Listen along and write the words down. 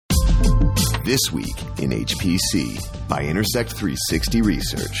This Week in HPC by Intersect 360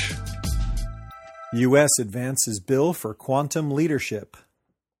 Research. U.S. advances bill for quantum leadership.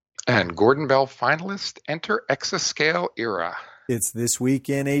 And Gordon Bell finalists enter exascale era. It's This Week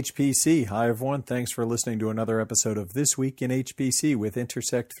in HPC. Hi, everyone. Thanks for listening to another episode of This Week in HPC with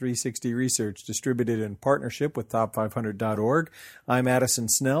Intersect 360 Research, distributed in partnership with Top500.org. I'm Addison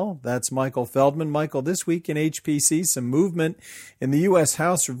Snell. That's Michael Feldman. Michael, this week in HPC, some movement in the U.S.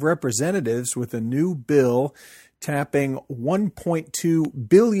 House of Representatives with a new bill tapping $1.2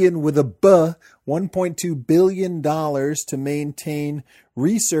 billion with a B, $1.2 billion to maintain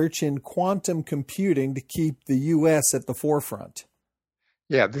research in quantum computing to keep the U.S. at the forefront.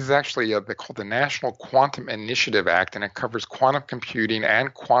 Yeah, this is actually they call the National Quantum Initiative Act, and it covers quantum computing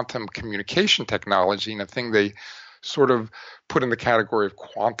and quantum communication technology, and a thing they sort of put in the category of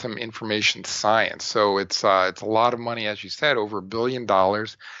quantum information science. So it's a lot of money, as you said, over $1 billion, and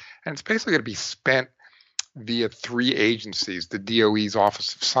it's basically going to be spent via three agencies: the DOE's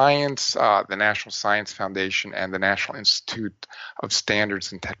Office of Science, the National Science Foundation, and the National Institute of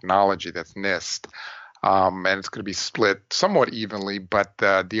Standards and Technology, that's NIST. And it's going to be split somewhat evenly, but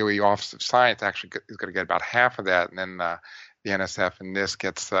the DOE Office of Science actually is going to get about half of that, and then the NSF and NIST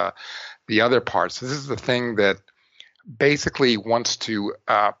gets the other part. So this is the thing that basically wants to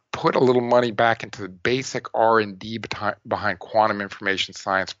put a little money back into the basic R&D behind quantum information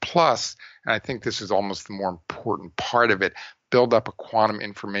science, plus, and I think this is almost the more important part of it, build up a quantum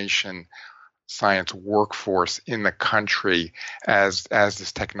information science workforce in the country as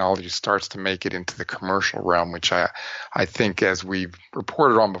this technology starts to make it into the commercial realm, which I think, as we've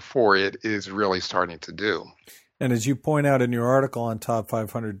reported on before, it is really starting to do. And as you point out in your article on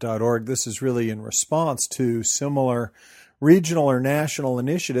Top500.org, this is really in response to similar regional or national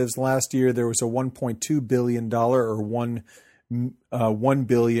initiatives. Last year, there was a $1.2 billion or 1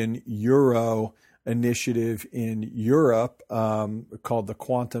 billion euro initiative in Europe called the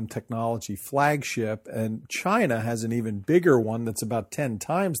Quantum Technology Flagship. And China has an even bigger one that's about 10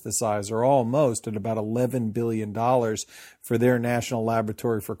 times the size, or almost, at about $11 billion for their National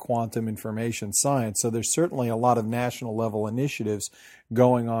Laboratory for Quantum Information Science. So there's certainly a lot of national level initiatives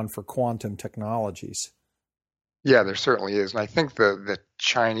going on for quantum technologies. Yeah, there certainly is. And I think the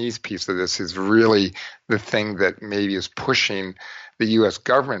Chinese piece of this is really the thing that maybe is pushing the U.S.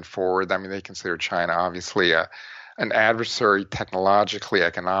 government forward. I mean, they consider China obviously an adversary technologically,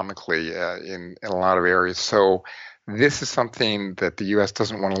 economically in a lot of areas. So this is something that the U.S.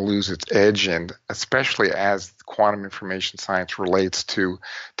 doesn't want to lose its edge in, especially as quantum information science relates to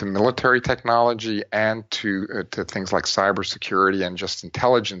military technology and to things like cybersecurity and just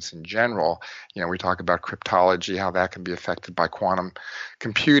intelligence in general. You know, we talk about cryptology, how that can be affected by quantum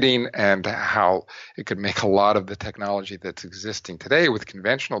computing, and how it could make a lot of the technology that's existing today with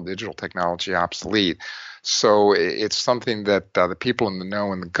conventional digital technology obsolete. So it's something that the people in the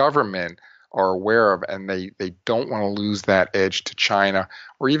know and the government are aware of, and they don't want to lose that edge to China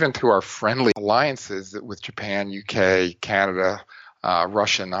or even to our friendly alliances with Japan, UK, Canada,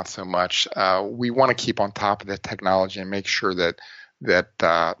 Russia, not so much. We want to keep on top of that technology and make sure that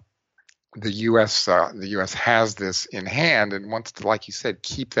the U.S. has this in hand and wants to, like you said,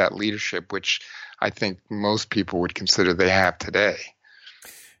 keep that leadership, which I think most people would consider they have today.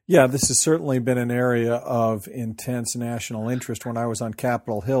 Yeah, this has certainly been an area of intense national interest. When I was on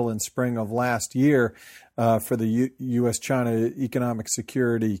Capitol Hill in spring of last year for the U.S.-China Economic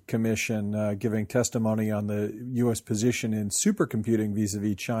Security Commission, giving testimony on the U.S. position in supercomputing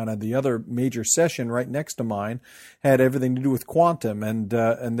vis-a-vis China, the other major session right next to mine had everything to do with quantum, and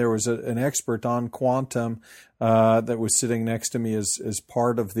there was an expert on quantum that was sitting next to me as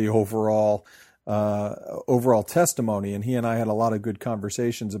part of the overall testimony, and he and I had a lot of good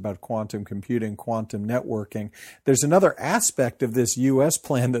conversations about quantum computing, quantum networking. There's another aspect of this U.S.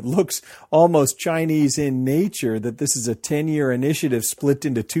 plan that looks almost Chinese in nature, that this is a 10-year initiative split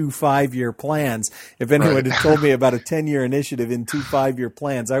into two 5-year plans. If anyone had told me about a 10-year initiative in two 5-year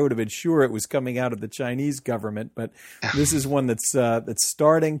plans, I would have been sure it was coming out of the Chinese government, but this is one that's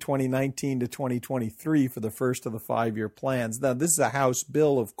starting 2019 to 2023 for the first of the 5-year plans. Now, this is a House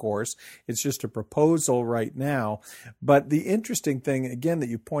bill, of course. It's just a proposal right now. But the interesting thing, again, that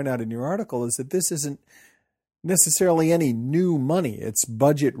you point out in your article is that this isn't necessarily any new money. It's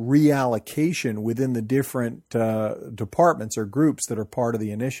budget reallocation within the different departments or groups that are part of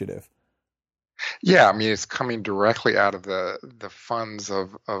the initiative. Yeah, I mean, it's coming directly out of the funds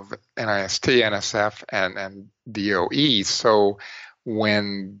of NIST, NSF, and DOE. So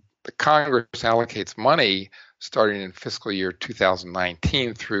when the Congress allocates money starting in fiscal year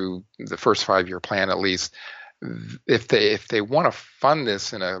 2019 through the first 5-year plan at least, if they want to fund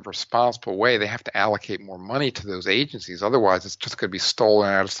this in a responsible way, they have to allocate more money to those agencies. Otherwise, it's just going to be stolen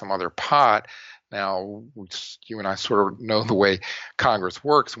out of some other pot. Now, you and I sort of know the way Congress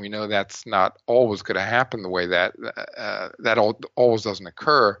works, and we know that's not always going to happen the way that always doesn't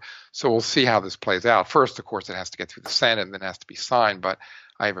occur. So we'll see how this plays out. First, of course, it has to get through the Senate and then has to be signed, but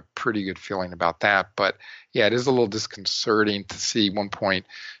I have a pretty good feeling about that. But yeah, it is a little disconcerting to see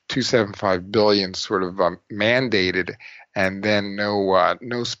 $1.275 billion sort of mandated, and then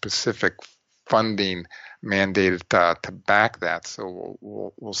no specific funding mandated to back that. So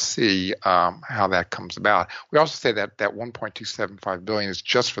we'll see how that comes about. We also say that $1.275 billion is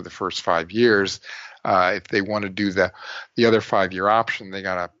just for the first 5 years. If they want to do the other 5-year option, they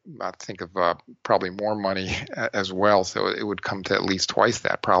got to think of probably more money as well. So it would come to at least twice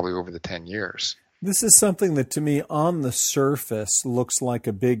that, probably over the 10 years. This is something that, to me, on the surface, looks like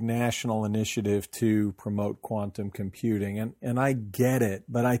a big national initiative to promote quantum computing. And I get it,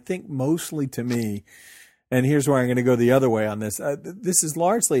 but I think mostly, to me, and here's where I'm going to go the other way on this, this is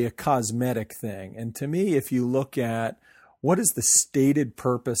largely a cosmetic thing. And to me, if you look at what is the stated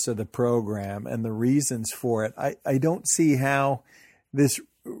purpose of the program and the reasons for it, I don't see how this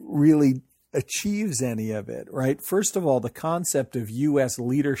really achieves any of it, right? First of all, the concept of U.S.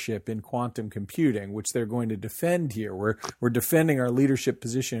 leadership in quantum computing, which they're going to defend here. We're defending our leadership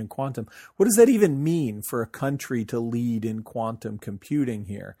position in quantum. What does that even mean for a country to lead in quantum computing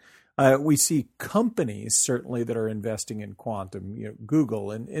here? We see companies certainly that are investing in quantum,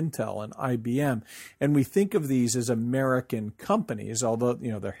 Google and Intel and IBM, and we think of these as American companies, although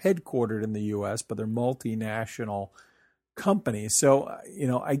they're headquartered in the U.S., but they're multinational companies. So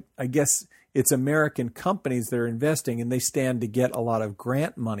I guess it's American companies that are investing, and they stand to get a lot of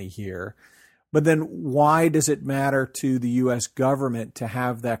grant money here. But then why does it matter to the U.S. government to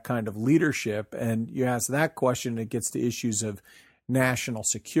have that kind of leadership? And you ask that question, it gets to issues of national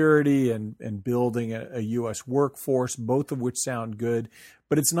security and building a U.S. workforce, both of which sound good.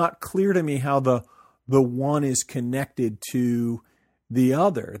 But it's not clear to me how the one is connected to the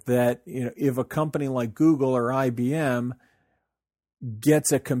other. That if a company like Google or IBM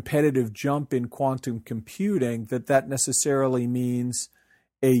gets a competitive jump in quantum computing, that necessarily means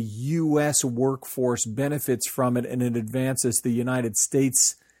a U.S. workforce benefits from it and it advances the United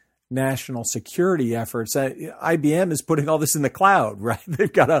States national security efforts. IBM is putting all this in the cloud, right?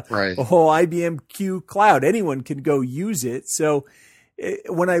 They've got a whole IBM Q cloud. Anyone can go use it. So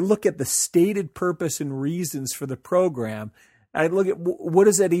when I look at the stated purpose and reasons for the program, I look at what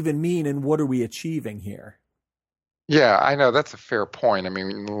does that even mean and what are we achieving here? Yeah, I know that's a fair point. I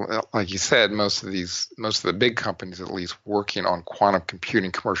mean, like you said, most of the big companies, at least working on quantum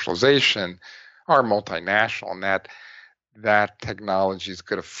computing commercialization, are multinational, and that technology is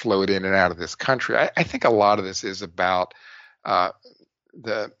going to float in and out of this country. I think a lot of this is about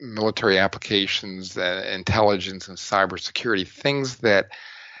the military applications, intelligence, and cybersecurity, things that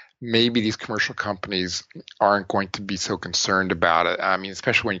maybe these commercial companies aren't going to be so concerned about it. I mean,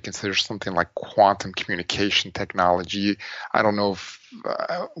 especially when you consider something like quantum communication technology. I don't know if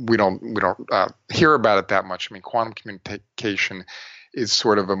we don't hear about it that much. I mean, quantum communication is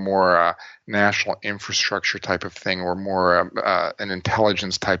sort of a more national infrastructure type of thing, or more an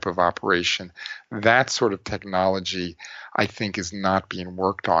intelligence type of operation. That sort of technology, I think, is not being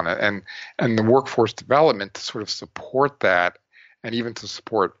worked on. And the workforce development to sort of support that, and even to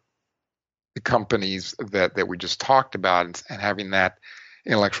support the companies that we just talked about, and having that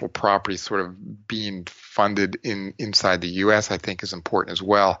intellectual property sort of being funded inside the U.S., I think is important as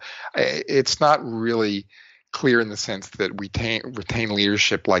well. It's not really clear in the sense that we retain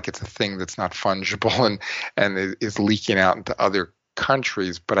leadership like it's a thing that's not fungible and is leaking out into other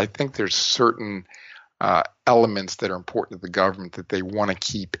countries. But I think there's certain elements that are important to the government that they want to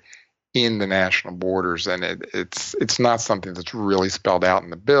keep in the national borders, and it's not something that's really spelled out in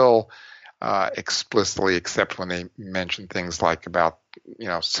the bill explicitly, except when they mention things like about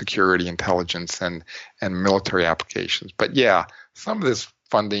security, intelligence, and military applications. But yeah, some of this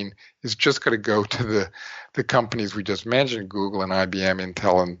funding is just going to go to the companies we just mentioned, Google and IBM,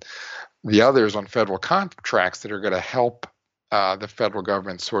 Intel, and the others on federal contracts that are going to help the federal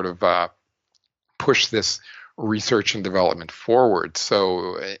government sort of push this research and development forward.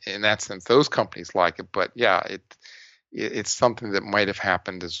 So in that sense, those companies like it. But yeah, it's something that might have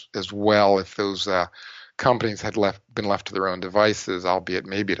happened as well if those companies had been left to their own devices, albeit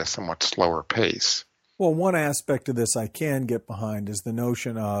maybe at a somewhat slower pace. Well, one aspect of this I can get behind is the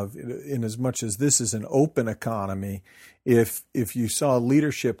notion of, in as much as this is an open economy, if you saw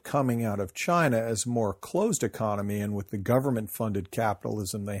leadership coming out of China as a more closed economy, and with the government-funded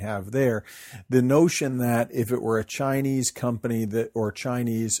capitalism they have there, the notion that if it were a Chinese company or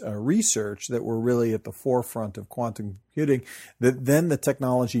Chinese research that were really at the forefront of quantum computing, that then the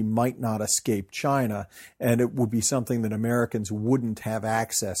technology might not escape China, and it would be something that Americans wouldn't have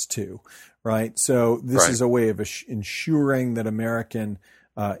access to. Right. So this is a way of ensuring that American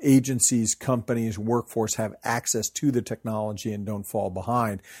agencies, companies, workforce have access to the technology and don't fall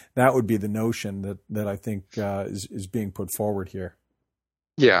behind. That would be the notion that I think is being put forward here.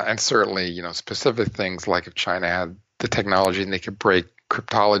 Yeah, and certainly, specific things like if China had the technology and they could break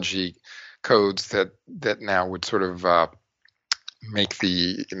cryptology codes that now would sort of make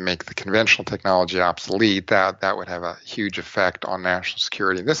the conventional technology obsolete, that would have a huge effect on national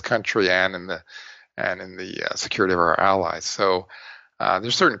security in this country and in the security of our allies. So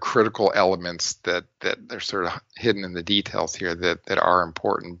there's certain critical elements that are sort of hidden in the details here that are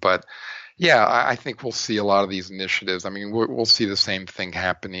important. But yeah, I think we'll see a lot of these initiatives. I mean, we'll see the same thing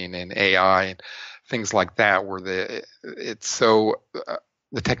happening in AI and things like that, where the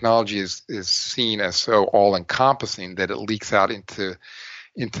technology is seen as so all-encompassing that it leaks out into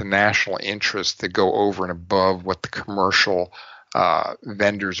national interests that go over and above what the commercial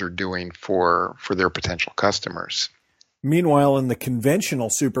vendors are doing for their potential customers. Meanwhile, in the conventional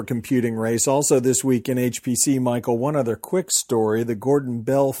supercomputing race, also this week in HPC, Michael, one other quick story. The Gordon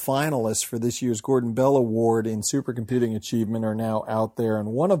Bell finalists for this year's Gordon Bell Award in Supercomputing Achievement are now out there, and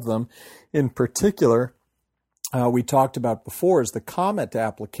one of them in particular we talked about before is the COMET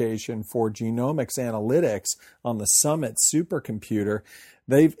application for genomics analytics on the Summit supercomputer.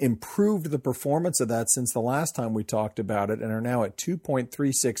 They've improved the performance of that since the last time we talked about it and are now at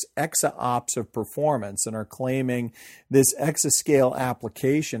 2.36 exaops of performance, and are claiming this exascale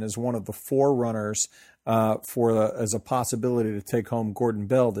application as one of the forerunners as a possibility to take home Gordon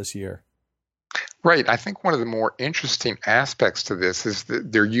Bell this year. Right. I think one of the more interesting aspects to this is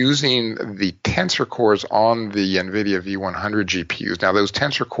that they're using the tensor cores on the NVIDIA V100 GPUs. Now, those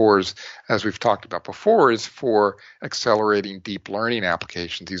tensor cores, as we've talked about before, is for accelerating deep learning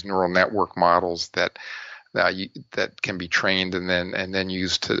applications, these neural network models that can be trained and then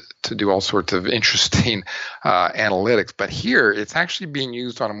used to do all sorts of interesting analytics. But here, it's actually being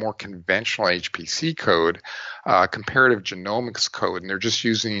used on a more conventional HPC code, comparative genomics code, and they're just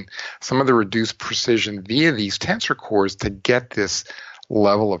using some of the reduced precision via these tensor cores to get this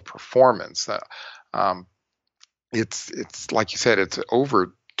level of performance. It's like you said, it's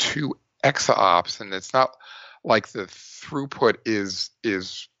over 2 exaops, and it's not like the throughput is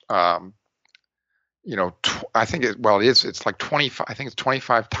I think it's like 25. I think it's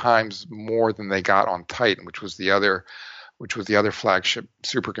 25 times more than they got on Titan, which was the other flagship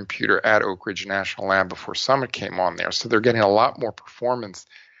supercomputer at Oak Ridge National Lab before Summit came on there. So they're getting a lot more performance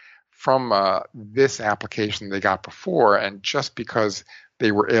from this application they got before, and just because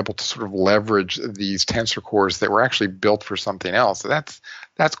they were able to sort of leverage these tensor cores that were actually built for something else. So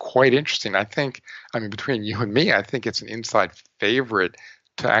that's quite interesting. Between you and me, I think it's an inside favorite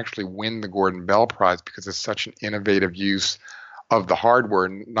to actually win the Gordon Bell Prize because it's such an innovative use of the hardware,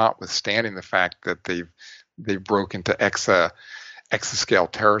 notwithstanding the fact that they've broke into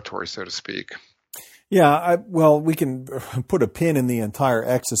exascale territory, so to speak. Yeah, we can put a pin in the entire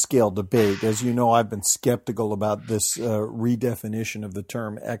exascale debate. As you know, I've been skeptical about this redefinition of the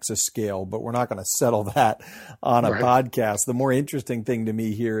term exascale, but we're not going to settle that on a podcast. The more interesting thing to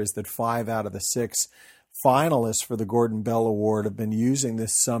me here is that 5 out of the 6 finalists for the Gordon Bell Award have been using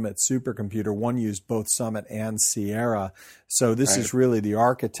this Summit supercomputer. One used both Summit and Sierra. So this is really the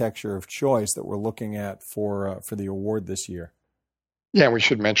architecture of choice that we're looking at for the award this year. Yeah, we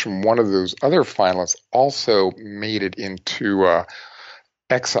should mention one of those other finalists also made it into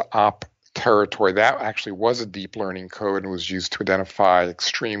exaop territory. That actually was a deep learning code and was used to identify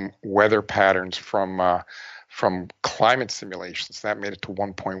extreme weather patterns from climate simulations. That made it to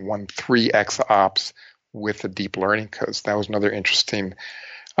 1.13 exaops with the deep learning codes. That was another interesting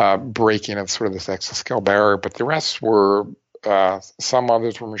breaking of sort of this exascale barrier. But the rest were, some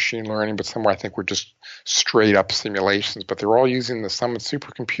others were machine learning, but some I think were just straight up simulations. But they're all using the Summit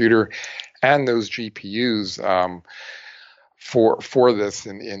supercomputer and those GPUs for this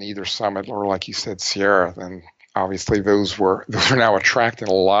in either Summit or, like you said, Sierra. And obviously those are now attracting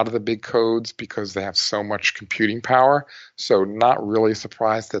a lot of the big codes because they have so much computing power. So not really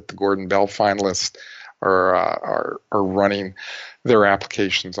surprised that the Gordon Bell finalists are running their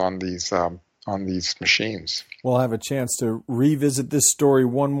applications on these these machines. We'll have a chance to revisit this story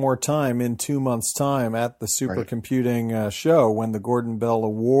one more time in 2 months' time at the Supercomputing show when the Gordon Bell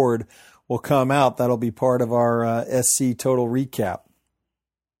Award will come out. That'll be part of our SC Total Recap.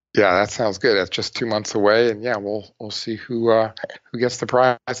 Yeah, that sounds good. That's just 2 months away, and we'll see who gets the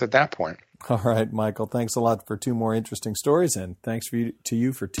prize at that point. All right, Michael. Thanks a lot for 2 more interesting stories, and thanks to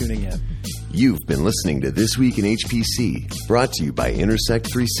you for tuning in. You've been listening to This Week in HPC, brought to you by Intersect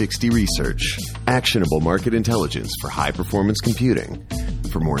 360 Research, actionable market intelligence for high-performance computing.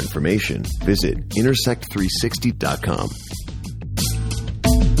 For more information, visit intersect360.com.